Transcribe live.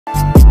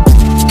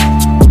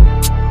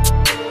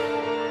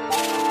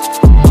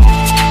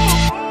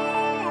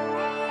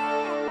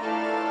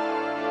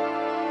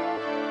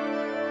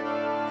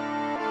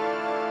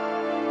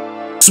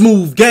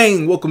Smooth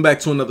Gang, welcome back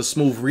to another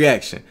Smooth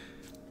reaction.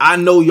 I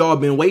know y'all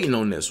been waiting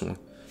on this one.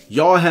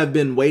 Y'all have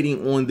been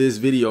waiting on this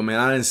video, man.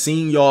 I done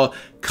seen y'all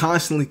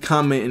constantly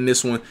commenting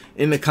this one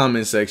in the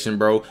comment section,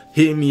 bro.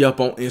 Hitting me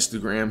up on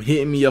Instagram,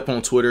 hitting me up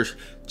on Twitter,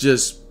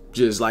 just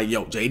like,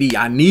 yo, JD,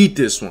 I need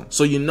this one.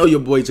 So you know your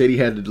boy JD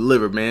had to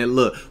deliver, man.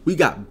 Look, we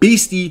got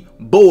Beastie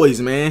Boys,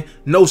 man.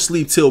 No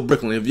Sleep Till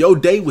Brooklyn. If your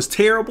day was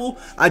terrible,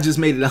 I just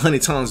made it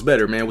 100 times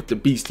better, man, with the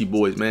Beastie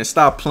Boys, man.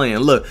 Stop playing.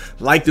 Look,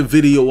 like the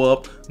video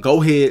up.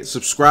 Go ahead,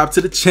 subscribe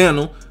to the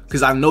channel,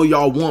 because I know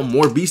y'all want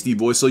more Beastie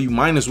Boys, so you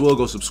might as well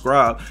go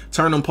subscribe.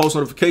 Turn them post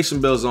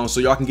notification bells on so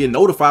y'all can get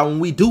notified when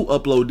we do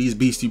upload these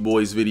Beastie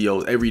Boys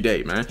videos every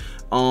day, man.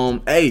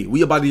 Hey,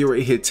 we about to get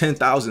ready to hit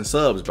 10,000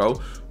 subs, bro.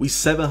 We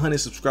 700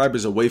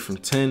 subscribers away from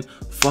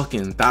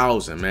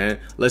 10,000, man.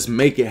 Let's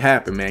make it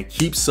happen, man.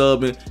 Keep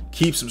subbing,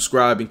 keep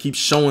subscribing, keep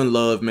showing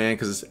love, man,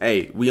 because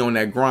hey, we on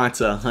that grind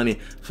to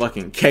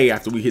 100K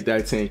after we hit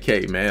that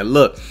 10K, man.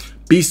 Look,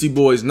 Beastie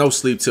Boys, No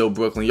Sleep Till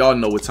Brooklyn. Y'all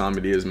know what time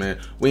it is, man.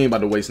 We ain't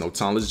about to waste no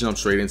time. Let's jump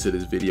straight into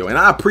this video. And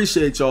I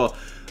appreciate y'all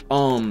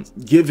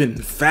giving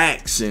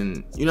facts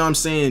and, you know what I'm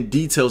saying,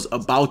 details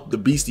about the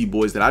Beastie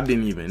Boys that I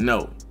didn't even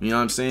know. You know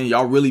what I'm saying?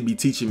 Y'all really be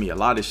teaching me a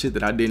lot of shit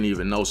that I didn't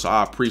even know, so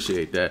I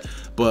appreciate that.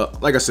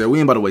 But like I said, we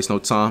ain't about to waste no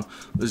time.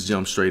 Let's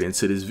jump straight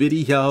into this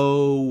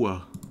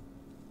video.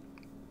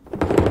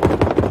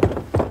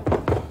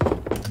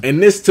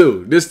 And this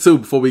too,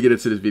 before we get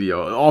into this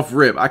video, off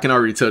rip, I can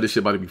already tell this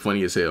shit about to be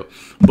funny as hell.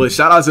 But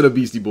shout out to the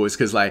Beastie Boys,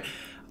 because like,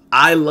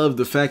 I love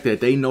the fact that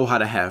they know how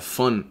to have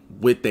fun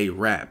with their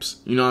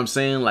raps. You know what I'm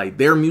saying? Like,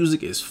 their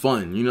music is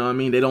fun, you know what I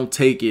mean? They don't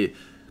take it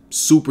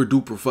super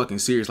duper fucking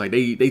serious. Like,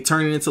 they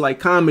turn it into like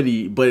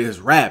comedy, but it's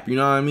rap, you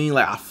know what I mean?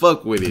 Like, I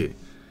fuck with it.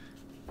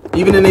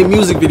 Even in their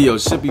music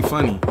videos, should be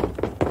funny.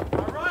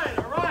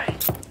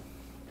 Alright.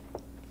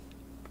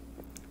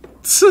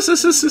 What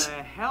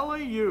the hell are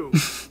you?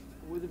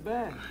 With the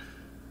band.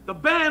 The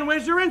band?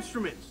 Where's your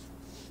instruments?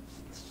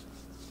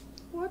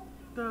 What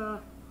the?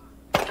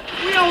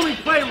 We only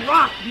play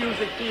rock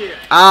music here.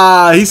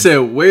 Ah, he said,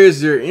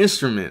 where's your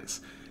instruments?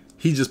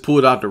 He just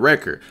pulled out the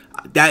record.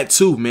 That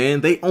too,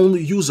 man. They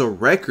only use a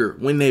record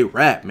when they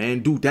rap, man.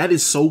 Dude, that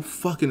is so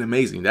fucking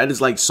amazing. That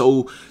is like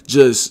so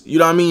just, you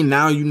know what I mean?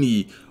 Now you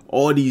need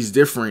all these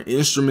different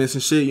instruments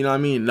and shit, you know what I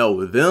mean? No,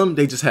 with them,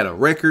 they just had a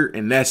record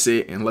and that's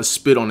it. And let's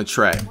spit on the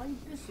track. Why you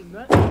dissing,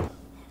 man?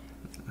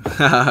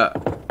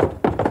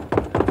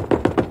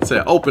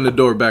 Said, open the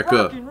door back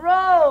up. Rock and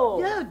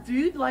roll. Yeah,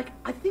 dude. Like,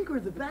 I think we're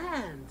the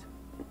band.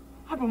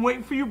 I've been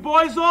waiting for you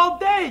boys all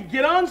day.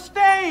 Get on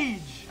stage.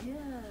 Yo.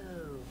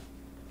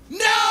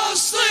 No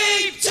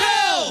sleep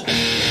till.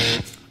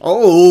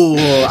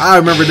 Oh, I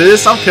remember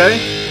this. Okay.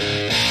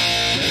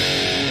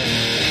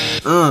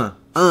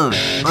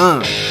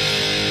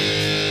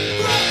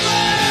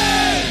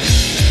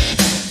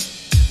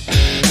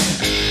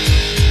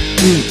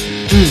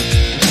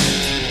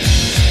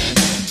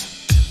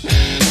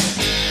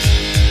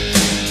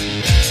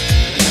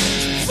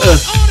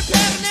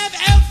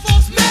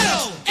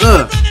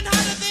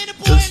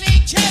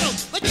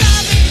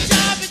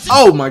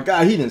 Oh my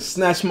God, he done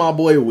snatched my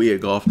boy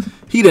wig off.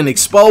 He done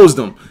exposed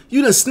him.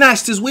 You done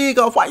snatched his wig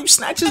off. Why you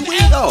snatch his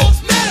wig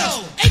off?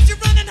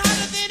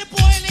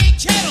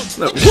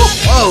 Look, whoop,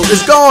 oh,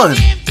 it's gone.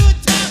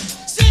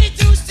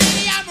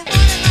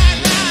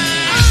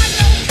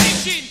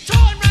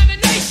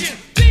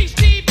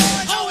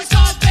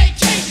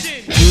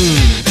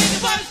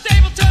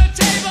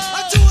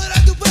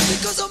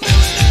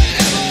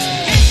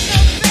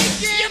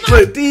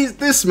 But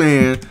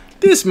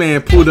this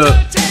man pulled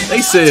up.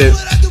 They said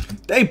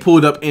they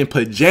pulled up in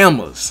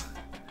pajamas.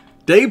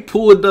 They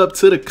pulled up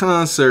to the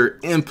concert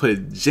in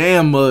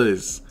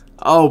pajamas.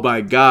 Oh my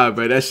God,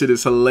 bro, that shit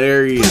is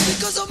hilarious.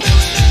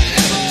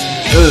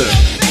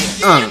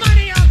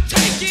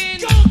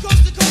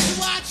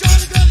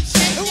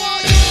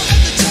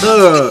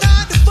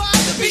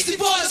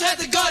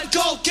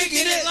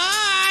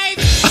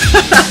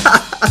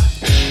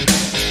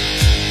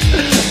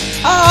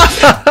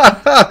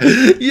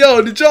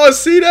 Yo, did y'all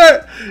see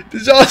that?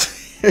 Did y'all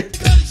see it?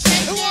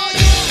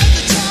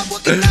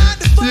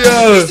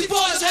 Yeah.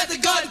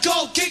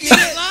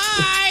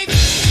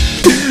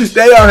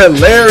 They are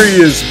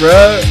hilarious,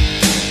 bruh.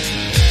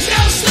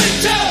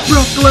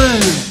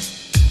 Brooklyn.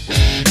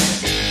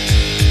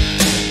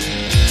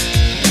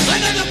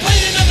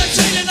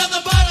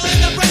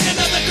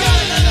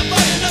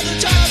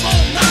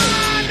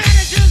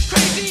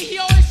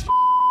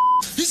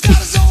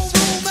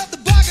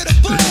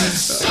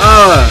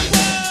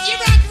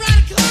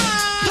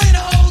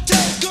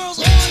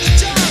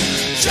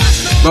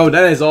 Bro,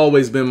 that has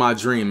always been my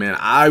dream, man.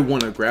 I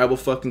want to grab a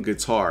fucking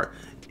guitar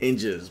and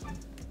just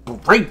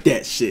break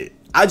that shit.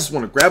 I just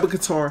want to grab a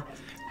guitar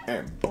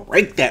and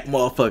break that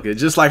motherfucker,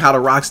 just like how the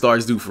rock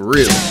stars do for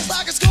real.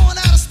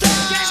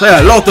 Say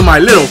hello to my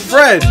little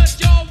friend.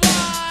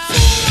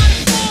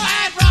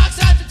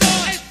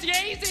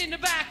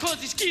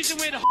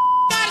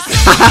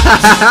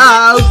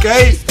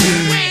 Okay.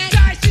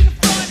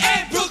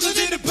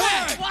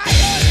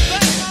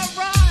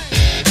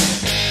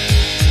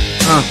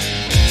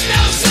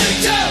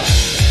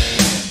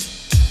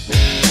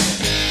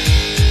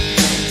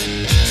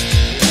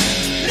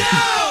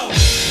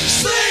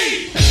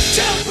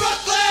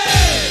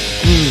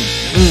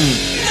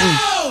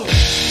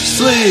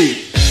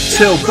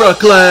 till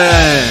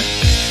Brooklyn.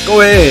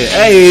 Go ahead.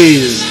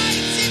 Hey.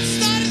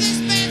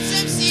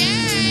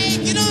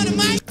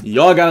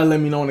 Y'all gotta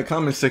let me know in the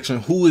comment section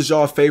who is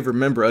y'all favorite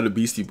member of the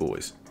Beastie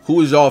Boys.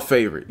 Who is y'all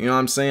favorite? You know what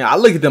I'm saying? I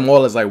look at them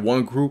all as like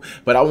one group,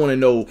 but I want to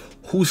know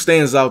who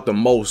stands out the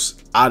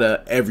most out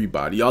of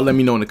everybody. Y'all let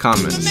me know in the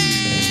comments.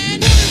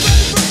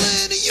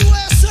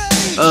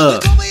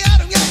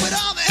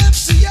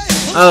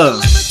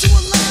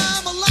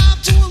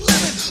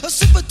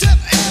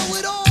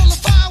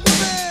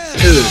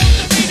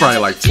 She's probably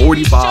like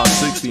 45,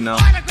 60 now.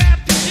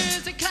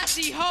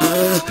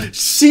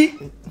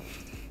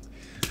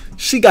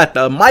 She got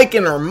the mic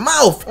in her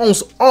mouth on, you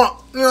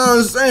know what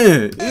I'm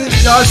saying?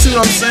 Y'all see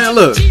what I'm saying?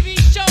 Look.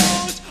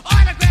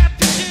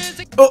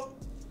 Oh,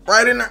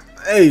 right in there.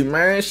 Hey,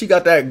 man, she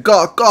got that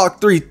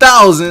Gawk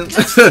 3000.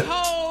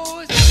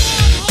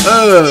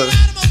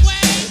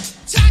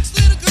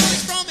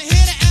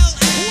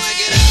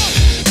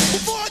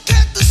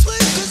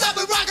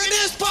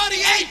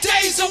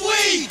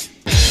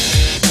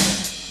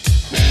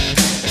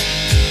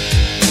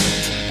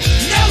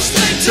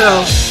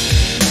 No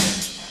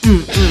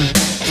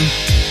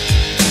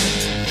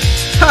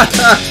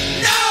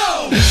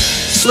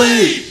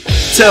sleep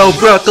till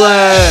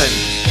Brooklyn.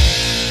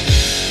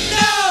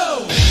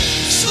 No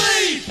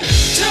sleep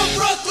till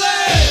Brooklyn.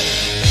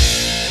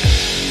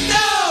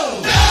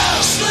 No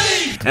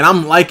sleep. And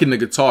I'm liking the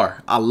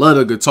guitar. I love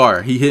the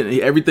guitar. He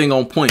hit everything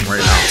on point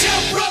right now.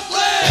 Till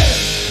Brooklyn.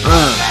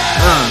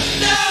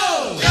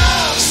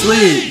 No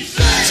sleep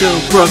till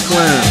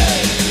Brooklyn.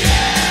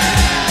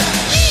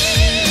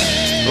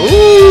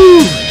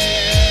 Ooh.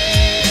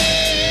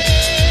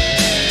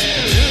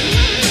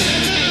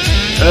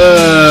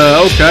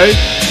 Okay.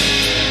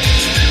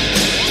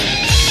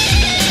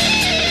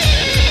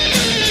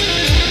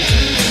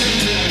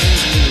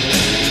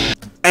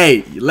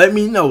 Hey, let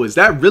me know. Is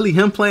that really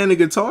him playing the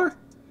guitar?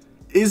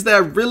 Is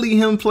that really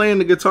him playing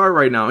the guitar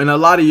right now? And a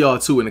lot of y'all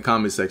too in the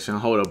comment section.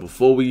 Hold up,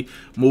 before we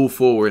move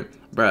forward,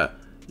 bruh,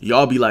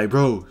 y'all be like,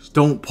 bro,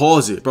 don't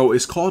pause it, bro.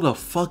 It's called a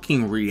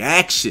fucking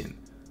reaction.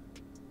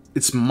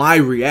 It's my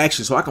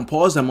reaction, so I can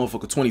pause that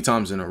motherfucker 20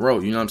 times in a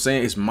row. You know what I'm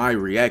saying? It's my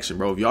reaction,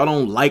 bro. If y'all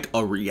don't like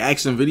a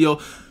reaction video,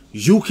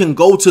 you can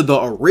go to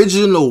the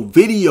original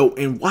video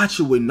and watch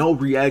it with no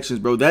reactions,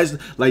 bro. That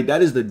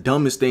is the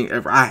dumbest thing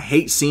ever. I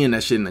hate seeing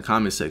that shit in the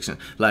comment section.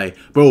 Like,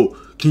 bro,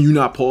 can you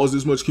not pause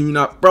this much? Can you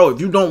not? Bro,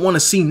 if you don't want to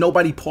see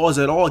nobody pause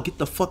at all, get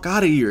the fuck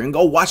out of here and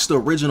go watch the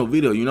original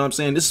video. You know what I'm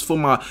saying? This is for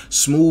my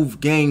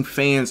SmooveGang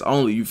fans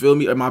only. You feel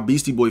me? Or my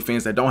Beastie Boy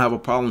fans that don't have a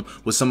problem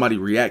with somebody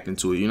reacting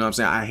to it. You know what I'm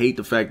saying? I hate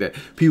the fact that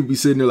people be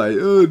sitting there like,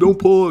 don't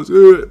pause.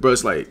 Bro,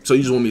 it's like, so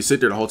you just want me to sit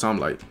there the whole time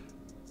like,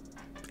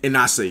 and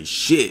not say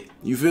shit.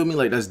 You feel me?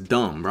 Like, that's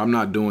dumb, bro. I'm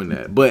not doing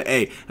that. But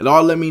hey,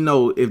 y'all let me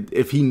know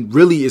if he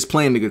really is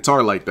playing the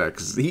guitar like that.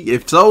 Cause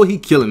if so, he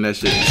killing that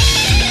shit.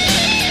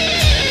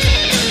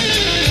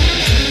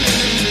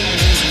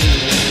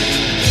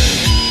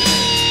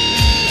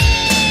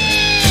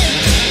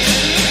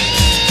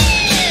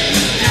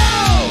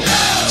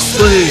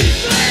 Sleep,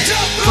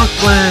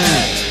 Brooklyn.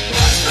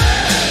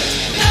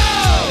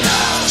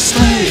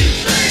 Sleep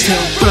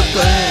till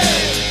Brooklyn.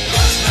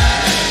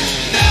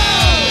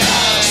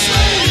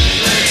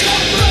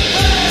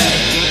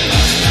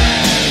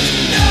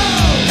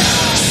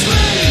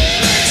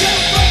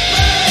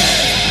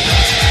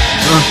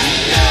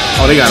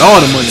 Oh, they got all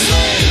the money.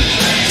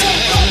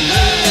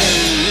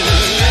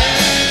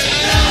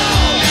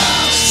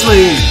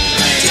 Sleep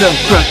till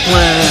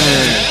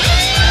Brooklyn.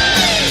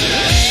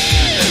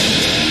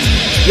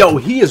 Yo,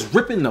 he is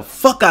ripping the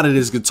fuck out of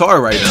this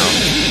guitar right now.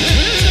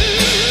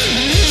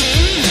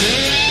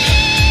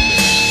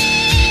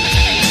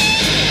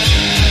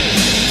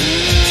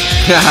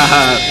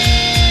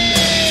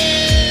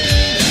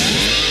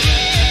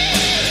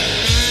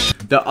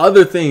 The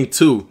other thing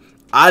too,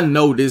 I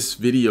know this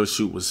video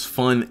shoot was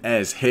fun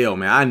as hell,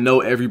 man. I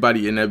know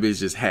everybody in that bitch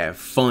just had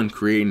fun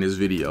creating this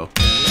video.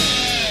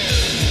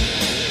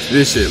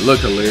 This shit look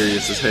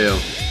hilarious as hell.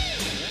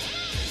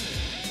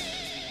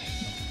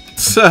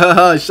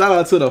 Shout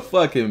out to the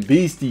fucking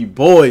Beastie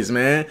Boys,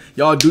 man.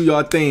 Y'all do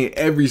y'all thing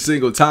every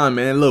single time,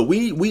 man. Look,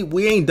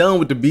 we ain't done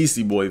with the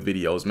Beastie Boy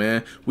videos,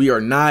 man. We are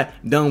not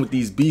done with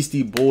these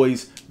Beastie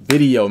Boys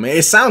video, man.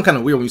 It sounds kind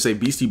of weird when you say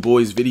Beastie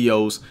Boys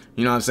videos,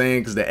 you know what I'm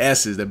saying? Because the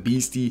S is the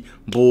Beastie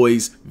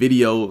Boys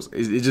videos.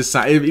 It just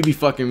it be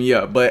fucking me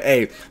up. But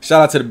hey,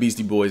 shout out to the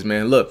Beastie Boys,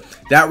 man. Look,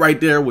 that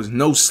right there was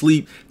No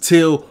Sleep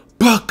Till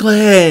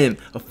Brooklyn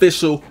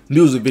official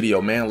music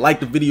video, man. Like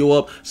the video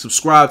up,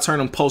 subscribe, turn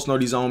them post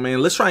notifications on,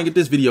 man. Let's try and get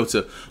this video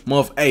to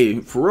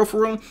hey, for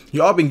real,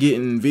 y'all been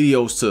getting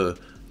videos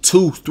to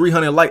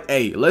 200-300 like.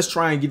 Hey, let's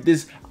try and get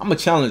this. I'm gonna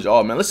challenge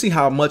y'all, man. Let's see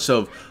how much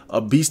of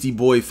a Beastie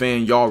Boy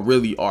fan y'all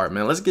really are,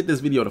 man. Let's get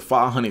this video to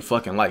 500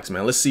 fucking likes,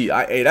 man. Let's see.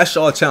 Hey, that's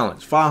y'all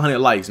challenge. 500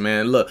 likes,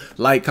 man. Look,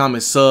 like,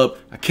 comment, sub.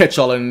 I catch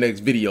y'all in the next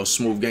video.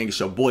 SmooveGang, it's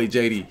your boy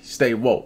JD. Stay woke.